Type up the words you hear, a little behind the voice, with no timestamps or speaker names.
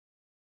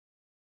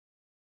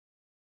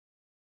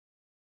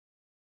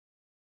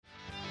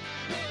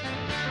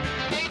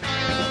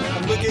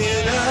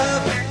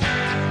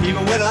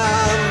when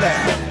I'm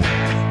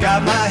down.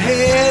 Got my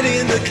head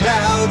in the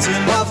clouds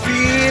and my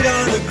feet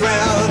on the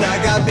ground.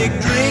 I got big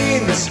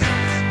dreams.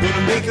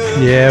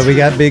 Yeah, we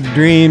got big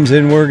dreams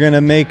and we're going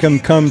to make them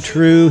come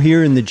true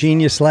here in the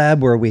Genius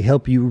Lab, where we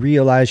help you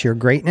realize your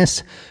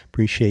greatness.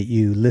 Appreciate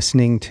you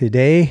listening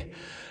today.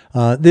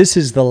 This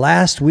is the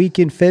last week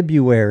in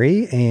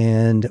February,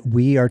 and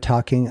we are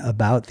talking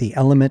about the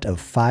element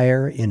of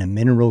fire in a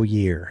mineral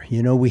year.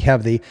 You know, we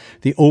have the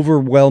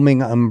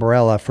overwhelming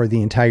umbrella for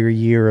the entire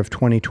year of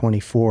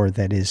 2024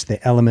 that is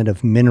the element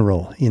of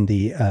mineral in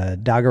the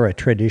Dagara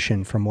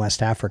tradition from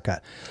West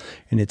Africa.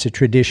 And it's a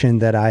tradition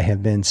that I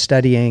have been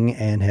studying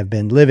and have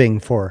been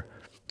living for,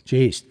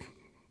 a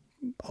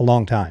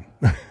long time,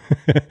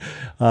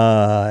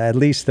 at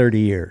least 30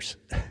 years.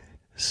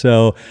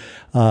 So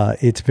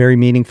it's very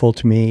meaningful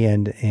to me,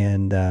 and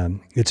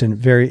it's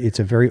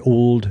a very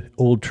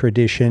old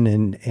tradition,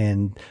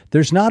 and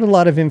there's not a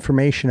lot of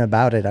information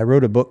about it. I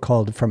wrote a book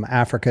called From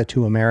Africa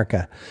to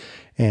America,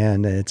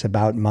 and it's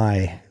about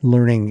my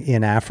learning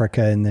in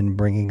Africa and then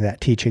bringing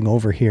that teaching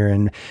over here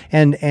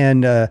and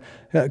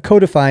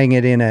codifying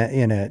it in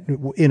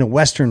a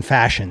Western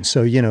fashion.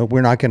 So, you know,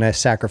 we're not going to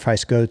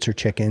sacrifice goats or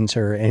chickens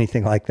or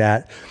anything like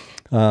that.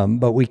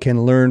 But we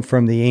can learn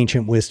from the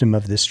ancient wisdom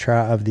of these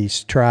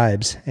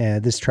tribes,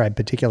 this tribe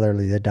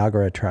particularly, the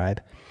Dagara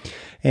tribe.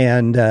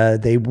 And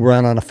they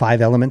run on a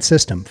 5-element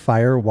system: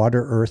 fire,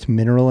 water, earth,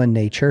 mineral, and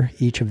nature,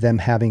 each of them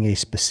having a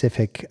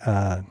specific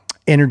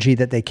energy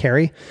that they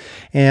carry.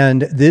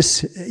 And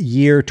this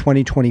year,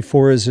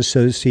 2024, is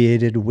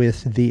associated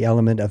with the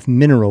element of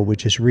mineral,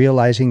 which is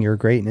realizing your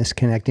greatness,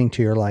 connecting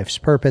to your life's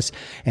purpose,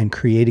 and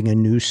creating a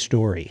new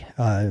story.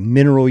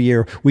 Mineral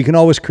year, we can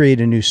always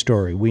create a new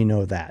story. We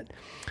know that.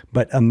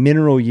 But a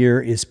mineral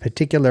year is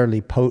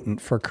particularly potent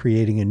for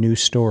creating a new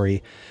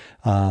story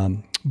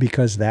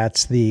because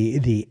that's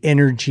the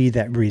energy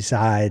that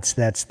resides.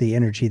 That's the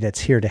energy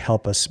that's here to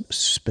help us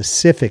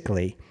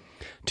specifically,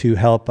 to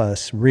help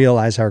us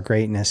realize our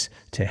greatness,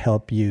 to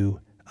help you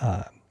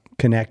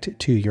connect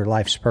to your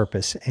life's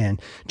purpose and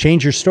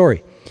change your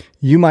story.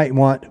 You might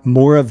want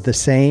more of the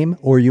same,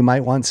 or you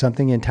might want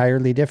something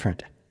entirely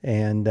different.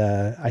 And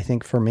I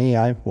think for me,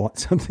 I want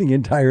something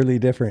entirely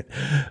different.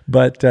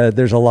 But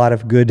there's a lot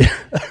of good,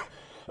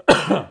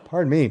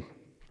 pardon me,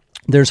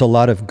 there's a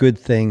lot of good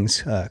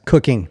things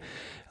cooking.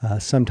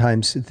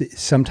 Sometimes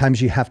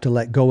you have to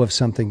let go of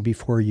something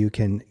before you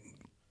can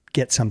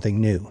get something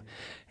new.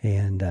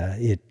 And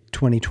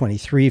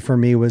 2023 for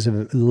me was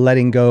a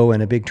letting go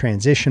and a big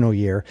transitional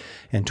year.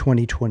 And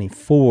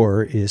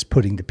 2024 is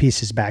putting the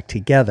pieces back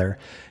together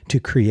to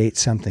create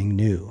something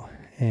new,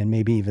 and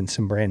maybe even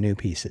some brand new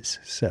pieces.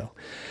 So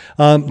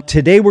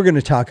today we're going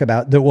to talk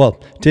about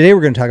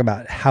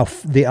how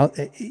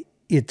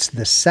it's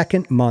the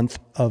second month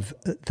of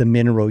the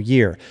mineral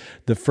year.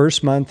 The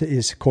first month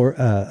is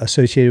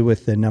associated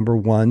with the number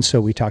 1, so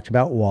we talked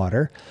about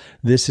water.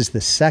 This is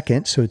the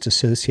second, so it's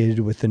associated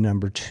with the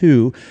number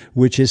 2,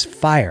 which is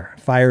fire.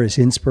 Fire is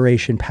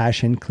inspiration,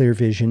 passion, clear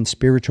vision,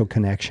 spiritual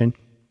connection,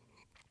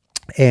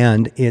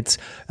 and it's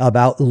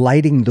about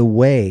lighting the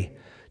way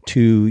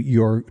to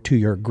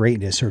your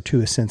greatness, or to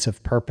a sense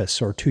of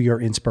purpose, or to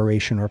your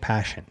inspiration or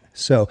passion.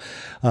 So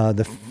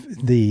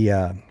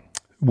the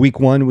week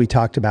 1 we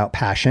talked about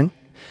passion.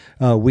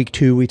 Week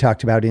 2 we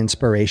talked about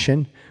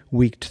inspiration.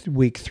 Week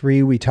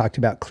 3 we talked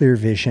about clear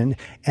vision,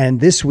 and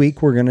this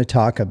week we're going to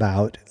talk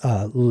about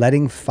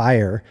letting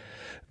fire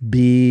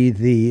be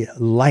the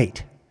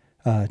light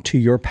to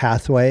your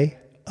pathway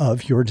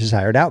of your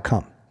desired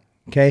outcome.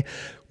 Okay,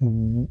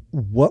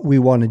 what we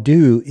want to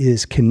do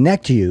is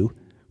connect you.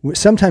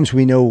 Sometimes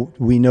we know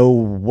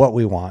what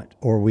we want,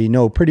 or we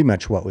know pretty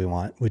much what we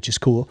want, which is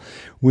cool.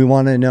 We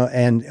want to know,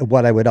 and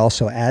what I would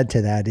also add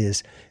to that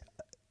is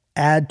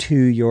add to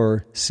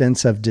your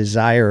sense of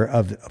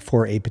desire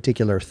for a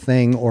particular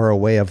thing or a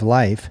way of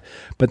life,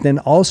 but then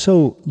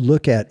also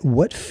look at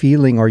what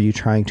feeling are you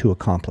trying to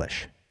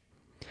accomplish.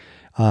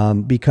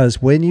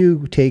 Because when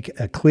you take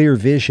a clear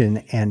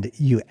vision and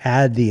you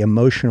add the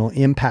emotional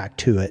impact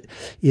to it,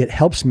 it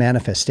helps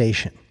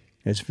manifestation.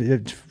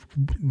 It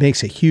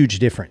makes a huge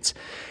difference.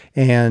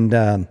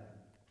 And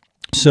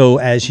so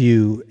as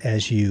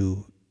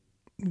you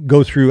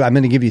go through, I'm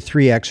going to give you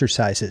 3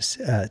 exercises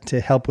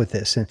to help with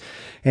this.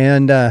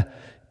 And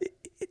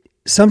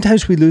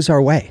sometimes we lose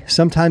our way.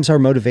 Sometimes our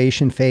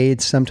motivation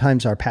fades.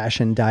 Sometimes our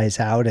passion dies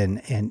out,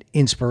 and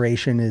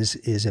inspiration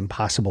is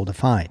impossible to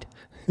find.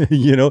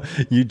 You know,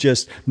 you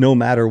just, no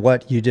matter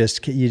what, you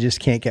just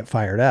can't get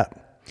fired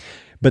up.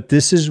 But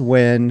this is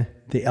when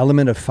the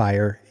element of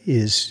fire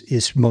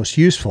is most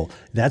useful.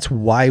 That's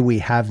why we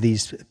have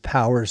these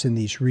powers and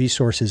these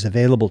resources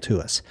available to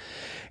us.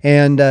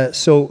 And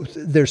so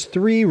there's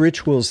 3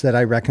 rituals that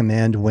I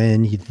recommend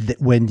when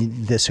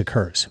this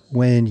occurs.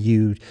 When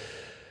you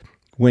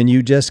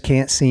just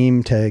can't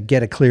seem to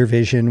get a clear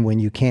vision, when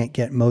you can't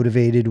get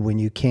motivated, when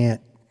you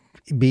can't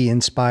be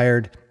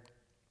inspired.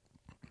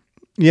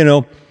 You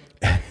know,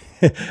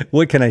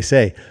 what can I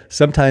say?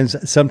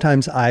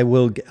 Sometimes I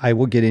will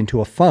get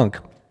into a funk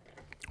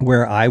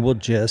where I will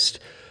just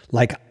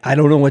Like, I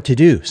don't know what to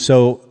do,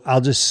 so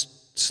I'll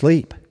just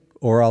sleep,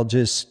 or I'll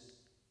just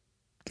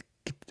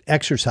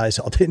exercise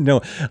all day.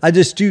 No, I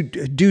just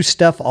do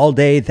stuff all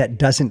day that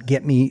doesn't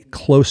get me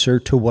closer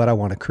to what I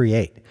want to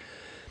create.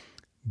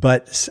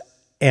 But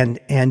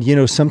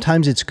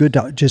sometimes it's good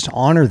to just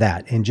honor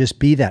that and just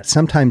be that.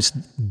 Sometimes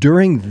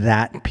during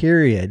that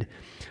period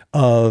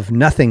of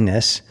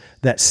nothingness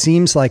that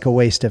seems like a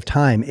waste of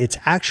time, it's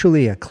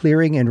actually a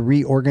clearing and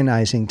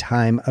reorganizing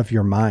time of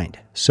your mind.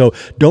 So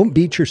don't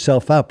beat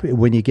yourself up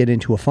when you get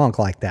into a funk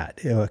like that.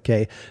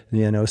 Okay.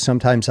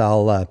 Sometimes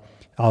I'll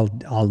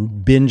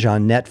binge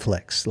on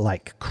Netflix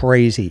like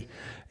crazy.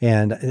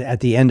 And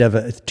at the end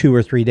of 2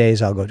 or 3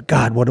 days, I'll go,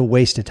 God, what a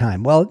waste of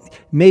time. Well,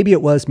 maybe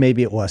it was,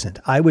 maybe it wasn't.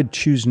 I would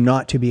choose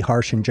not to be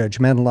harsh and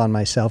judgmental on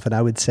myself. And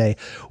I would say,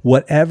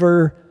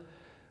 whatever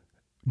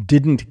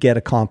didn't get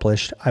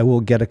accomplished, I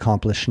will get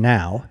accomplished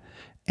now.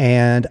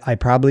 And I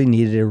probably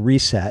needed a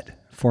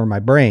reset for my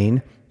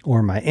brain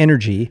or my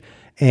energy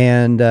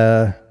and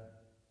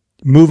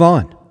move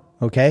on.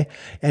 Okay.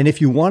 And if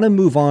you want to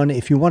move on,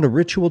 if you want a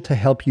ritual to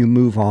help you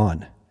move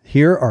on,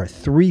 here are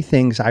 3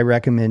 things I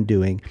recommend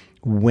doing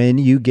when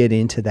you get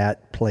into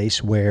that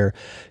place where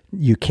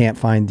you can't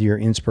find your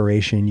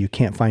inspiration, you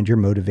can't find your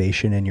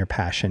motivation, and your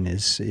passion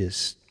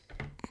is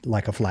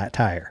like a flat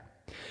tire.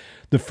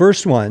 The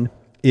first one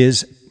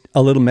is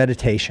a little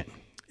meditation.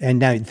 And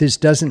now this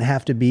doesn't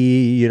have to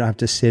be, you don't have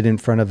to sit in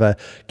front of a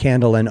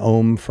candle and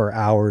om for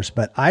hours,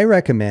 but I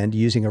recommend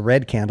using a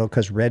red candle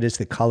because red is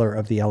the color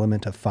of the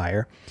element of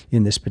fire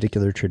in this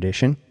particular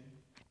tradition.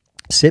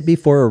 Sit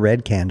before a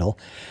red candle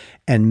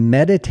and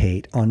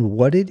meditate on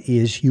what it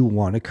is you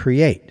want to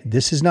create.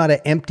 This is not an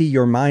empty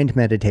your mind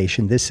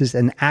meditation. This is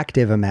an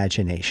active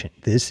imagination.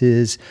 This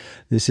is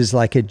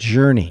like a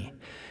journey.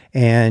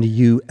 And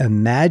you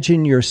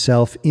imagine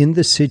yourself in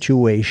the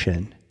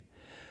situation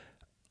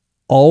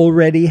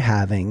already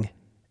having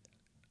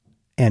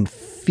and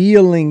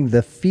feeling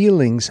the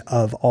feelings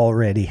of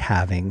already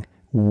having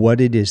what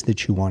it is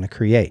that you want to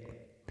create.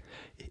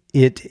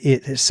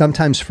 It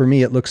sometimes for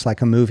me it looks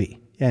like a movie.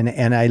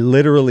 And I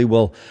literally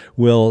will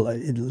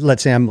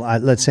let's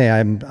say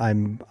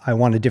I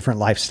want a different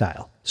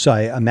lifestyle. So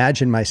I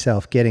imagine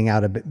myself waking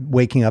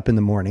up in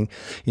the morning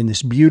in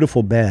this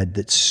beautiful bed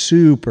that's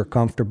super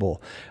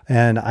comfortable,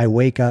 and I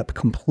wake up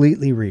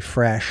completely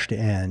refreshed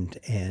and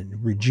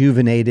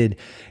rejuvenated,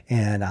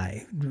 and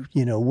I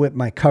whip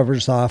my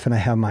covers off, and I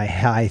have my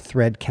high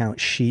thread count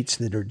sheets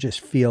that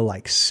just feel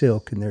like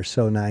silk, and they're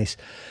so nice.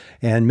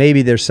 And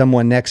maybe there's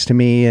someone next to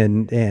me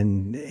and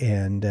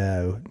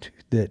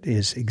that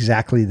is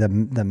exactly the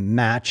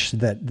match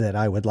that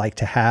I would like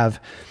to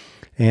have.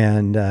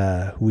 And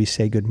we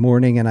say good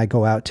morning, and I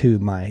go out to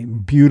my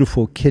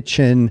beautiful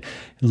kitchen,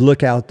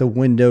 look out the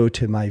window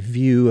to my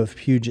view of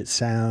Puget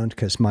Sound,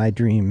 because my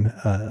dream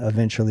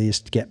eventually is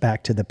to get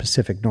back to the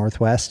Pacific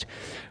Northwest.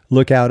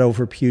 Look out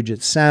over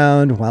Puget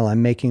Sound while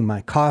I'm making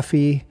my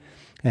coffee.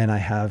 And I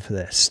have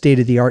the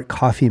state-of-the-art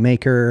coffee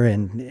maker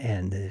and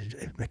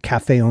the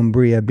Cafe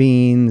Umbria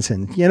beans,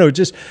 and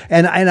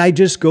I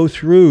just go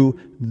through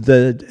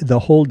the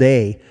whole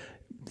day,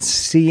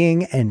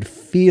 seeing and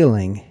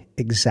feeling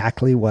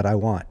exactly what I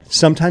want.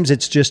 Sometimes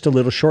it's just a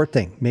little short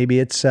thing.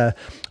 Maybe it's a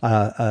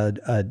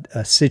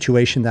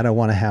situation that I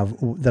want to have,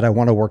 that I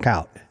want to work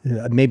out.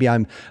 Maybe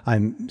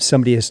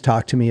somebody has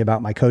talked to me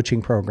about my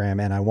coaching program,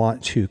 and I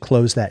want to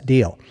close that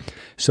deal.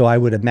 So I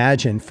would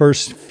imagine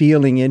first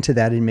feeling into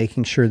that and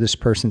making sure this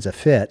person's a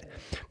fit,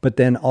 but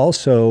then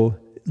also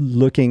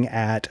looking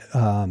at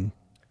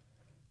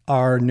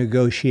our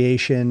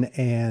negotiation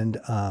and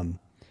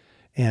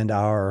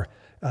our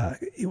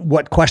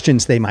what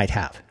questions they might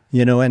have.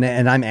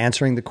 And I'm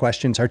answering the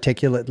questions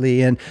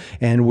articulately,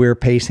 and we're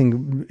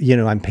pacing,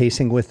 I'm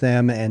pacing with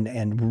them,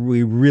 and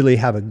we really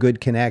have a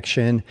good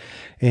connection.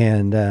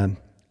 And,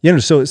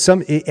 so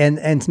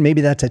and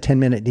maybe that's a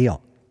 10-minute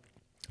deal.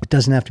 It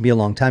doesn't have to be a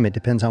long time. It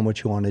depends on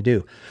what you want to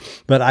do.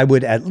 But I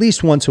would, at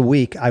least once a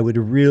week, I would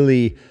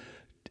really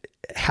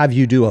have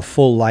you do a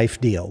full life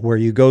deal where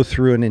you go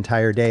through an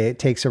entire day. It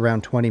takes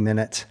around 20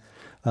 minutes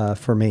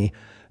for me.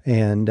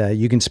 And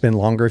you can spend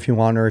longer if you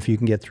want, or if you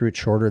can get through it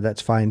shorter,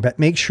 that's fine. But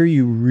make sure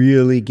you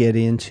really get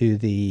into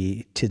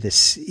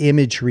this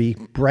imagery,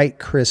 bright,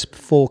 crisp,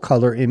 full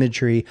color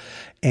imagery,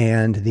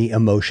 and the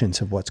emotions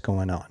of what's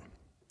going on.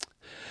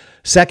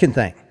 Second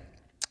thing,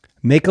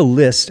 make a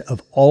list of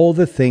all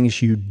the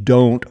things you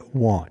don't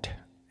want,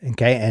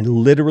 okay? And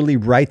literally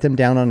write them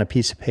down on a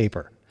piece of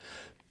paper.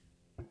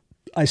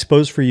 I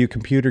suppose for you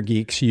computer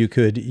geeks, you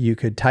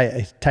could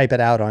type it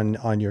out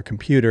on your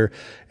computer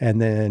and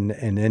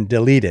then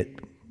delete it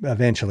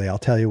eventually. I'll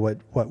tell you what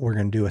we're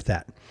going to do with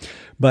that.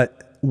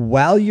 But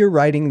while you're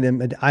writing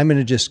them, I'm going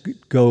to just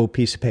go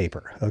piece of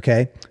paper,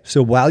 okay?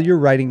 So while you're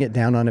writing it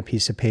down on a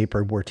piece of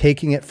paper, we're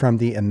taking it from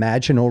the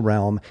imaginal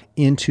realm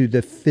into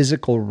the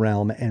physical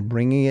realm and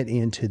bringing it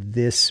into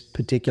this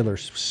particular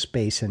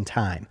space and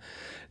time.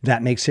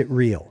 That makes it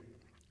real.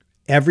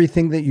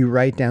 Everything that you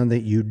write down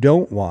that you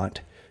don't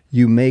want,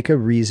 you make a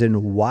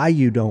reason why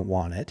you don't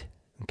want it,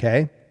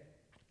 okay?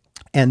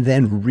 and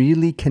then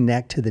really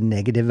connect to the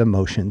negative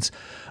emotions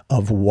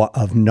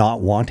of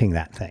not wanting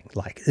that thing.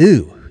 Like,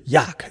 ooh,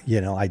 yuck,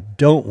 I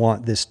don't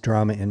want this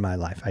drama in my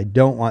life. I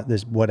don't want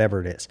this,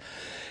 whatever it is.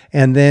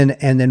 And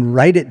then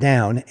write it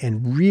down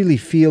and really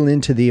feel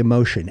into the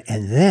emotion,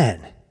 and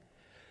then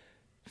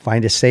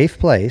find a safe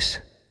place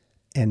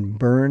and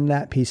burn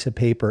that piece of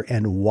paper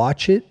and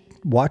watch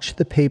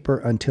the paper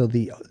until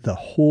the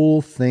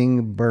whole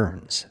thing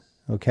burns.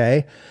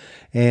 Okay.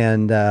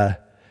 And,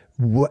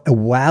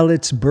 while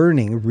it's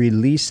burning,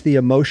 release the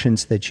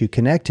emotions that you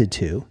connected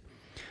to,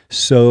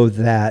 so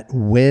that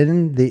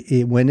when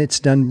it's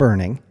done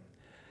burning,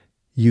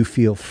 you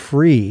feel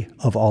free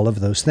of all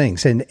of those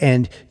things.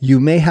 And you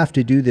may have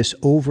to do this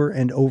over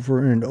and over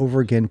and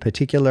over again,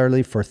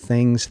 particularly for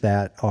things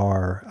that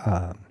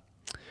are,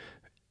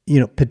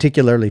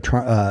 particularly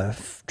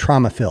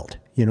trauma-filled,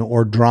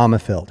 or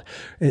drama-filled.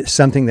 It's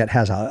something that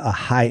has a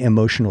high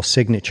emotional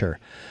signature.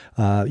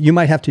 You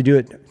might have to do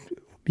it,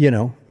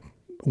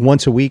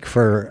 once a week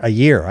for a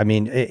year. I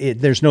mean,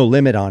 there's no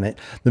limit on it.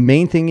 The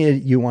main thing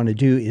you want to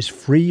do is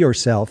free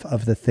yourself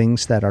of the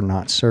things that are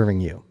not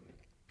serving you.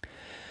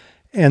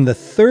 And the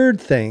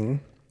third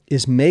thing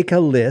is make a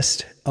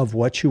list of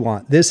what you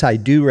want. This I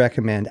do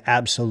recommend,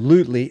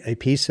 absolutely, a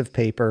piece of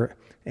paper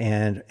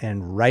and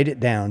write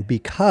it down,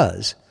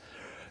 because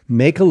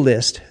make a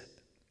list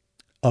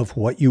of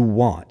what you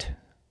want.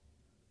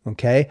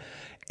 Okay?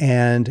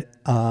 And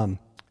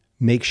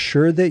make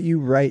sure that you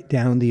write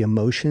down the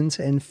emotions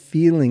and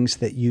feelings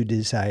that you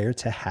desire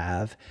to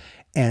have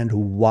and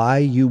why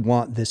you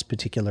want this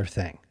particular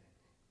thing.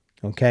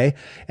 Okay?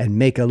 And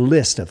make a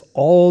list of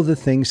all the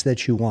things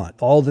that you want,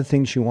 all the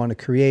things you want to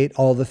create,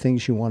 all the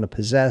things you want to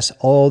possess,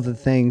 all the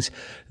things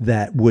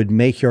that would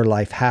make your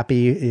life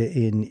happy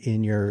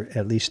in your,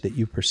 at least that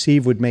you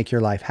perceive would make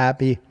your life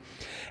happy.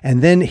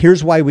 And then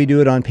here's why we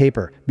do it on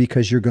paper,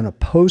 because you're going to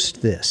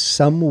post this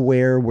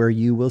somewhere where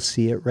you will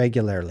see it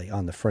regularly,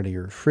 on the front of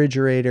your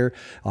refrigerator,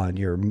 on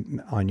your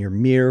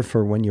mirror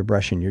for when you're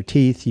brushing your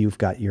teeth. You've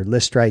got your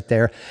list right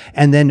there.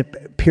 And then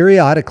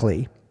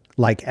periodically,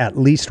 like at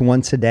least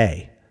once a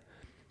day,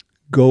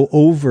 go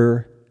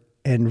over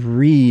and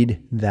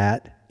read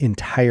that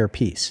entire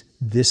piece.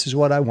 This is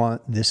what I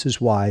want. This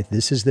is why.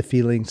 This is the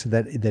feelings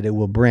that it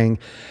will bring,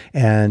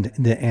 and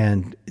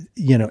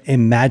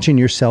imagine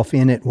yourself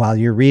in it while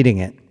you're reading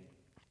it.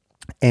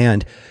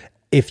 And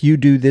if you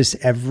do this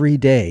every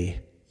day,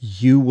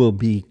 you will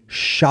be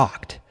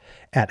shocked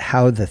at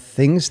how the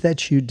things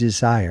that you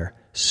desire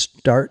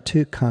start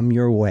to come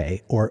your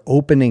way, or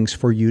openings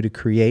for you to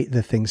create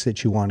the things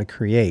that you want to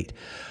create,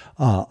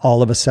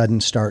 all of a sudden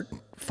start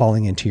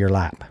falling into your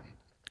lap.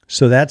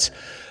 So that's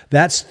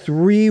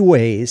 3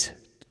 ways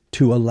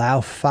to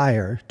allow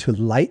fire to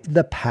light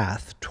the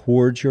path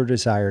towards your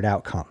desired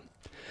outcome.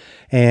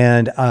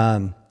 And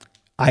I'll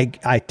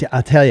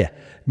tell you,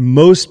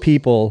 most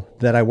people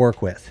that I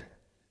work with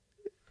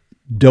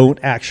don't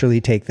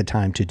actually take the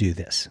time to do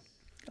this.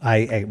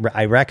 I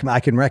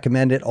can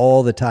recommend it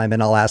all the time,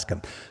 and I'll ask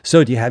them,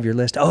 so do you have your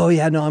list? Oh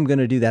yeah, no, I'm going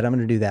to do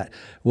that.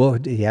 Well,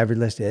 do you have your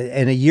list?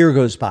 And a year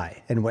goes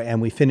by,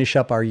 and we finish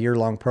up our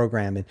year-long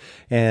program,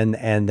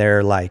 and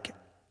they're like,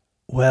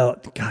 well,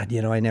 God,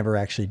 I never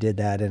actually did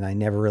that, and I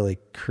never really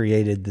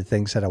created the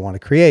things that I want to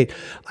create.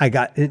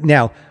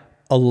 Now,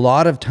 a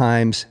lot of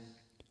times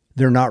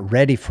they're not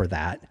ready for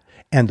that,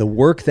 and the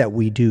work that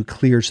we do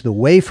clears the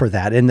way for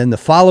that. And then the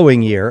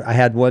following year, I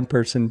had one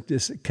person,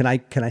 can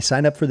I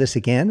sign up for this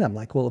again? I'm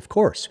like, well, of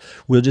course.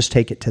 We'll just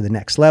take it to the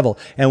next level.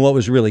 And what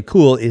was really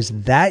cool is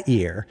that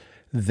year,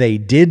 they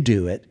did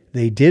do it.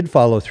 They did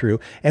follow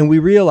through. And we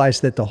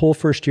realized that the whole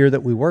first year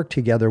that we worked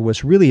together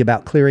was really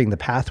about clearing the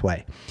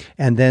pathway.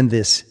 And then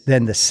the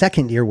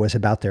second year was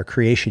about their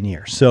creation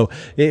year. So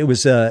it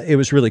was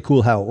really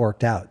cool how it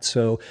worked out.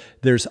 So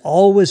there's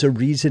always a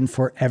reason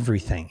for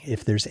everything.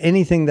 If there's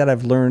anything that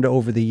I've learned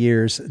over the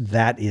years,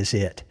 that is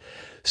it.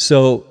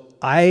 So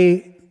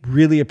I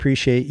really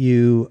appreciate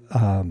you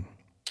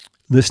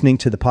listening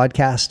to the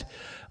podcast.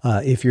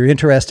 If you're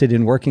interested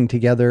in working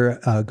together,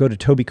 go to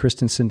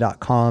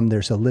tobychristensen.com.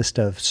 There's a list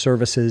of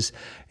services,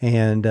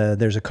 and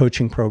there's a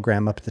coaching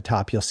program up at the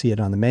top. You'll see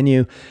it on the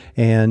menu.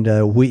 And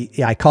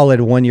I call it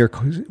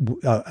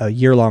a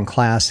year-long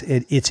class.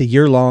 It's a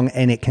year-long,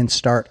 and it can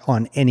start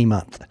on any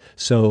month.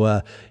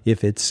 So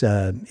if it's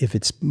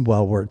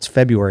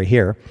February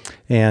here,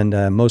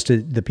 and most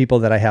of the people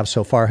that I have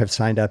so far have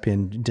signed up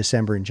in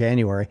December and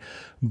January.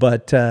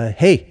 But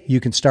hey, you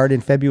can start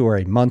in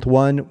February. Month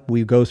 1,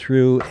 we go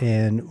through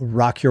and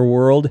rock your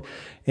world.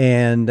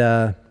 And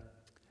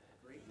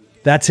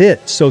that's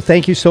it. So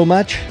thank you so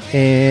much.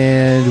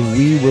 And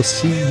we will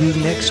see you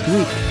next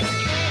week.